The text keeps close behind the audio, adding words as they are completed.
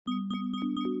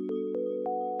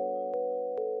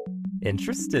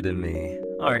Interested in me,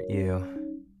 aren't you?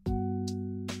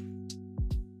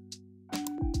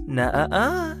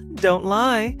 Nuh-uh, don't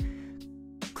lie.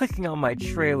 Clicking on my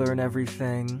trailer and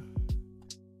everything.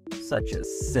 Such a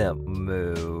simp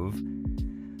move.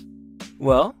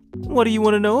 Well, what do you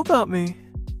want to know about me?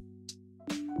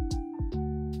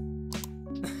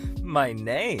 My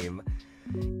name?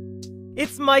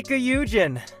 It's Micah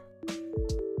Eugen.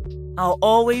 I'll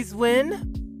always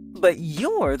win, but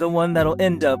you're the one that'll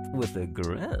end up with a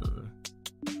grin.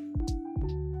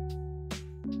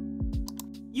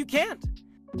 You can't.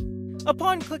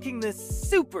 Upon clicking this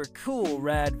super cool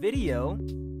rad video,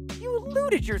 you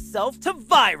eluded yourself to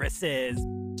viruses.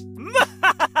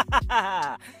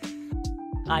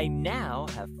 I now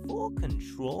have full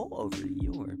control over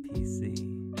your PC.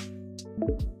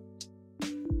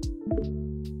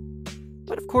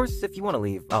 But of course, if you want to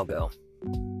leave, I'll go.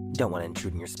 Don't want to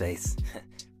intrude in your space.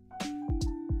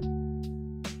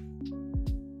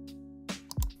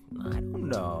 I don't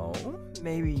know.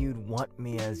 Maybe you'd want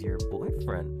me as your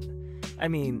boyfriend. I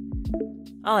mean,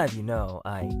 I'll have you know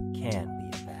I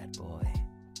can be a bad boy.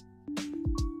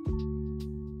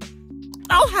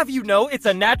 I'll have you know it's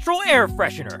a natural air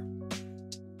freshener.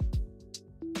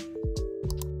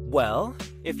 Well,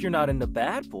 if you're not into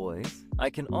bad boys,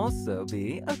 I can also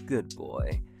be a good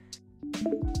boy.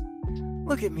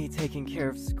 Look at me taking care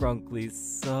of Skrunkly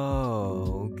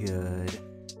so good.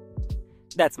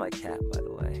 That's my cat, by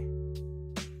the way.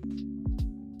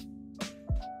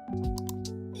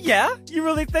 Yeah? You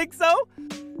really think so?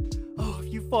 Oh,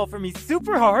 if you fall for me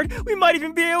super hard, we might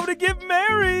even be able to get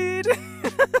married!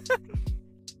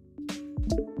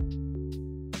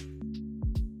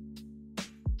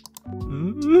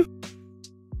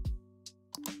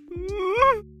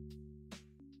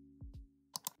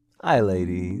 Hi,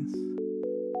 ladies.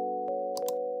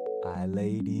 I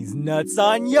lay these nuts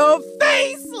on your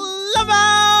face,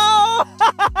 lover!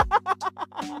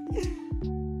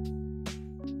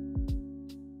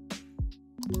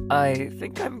 I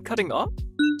think I'm cutting off.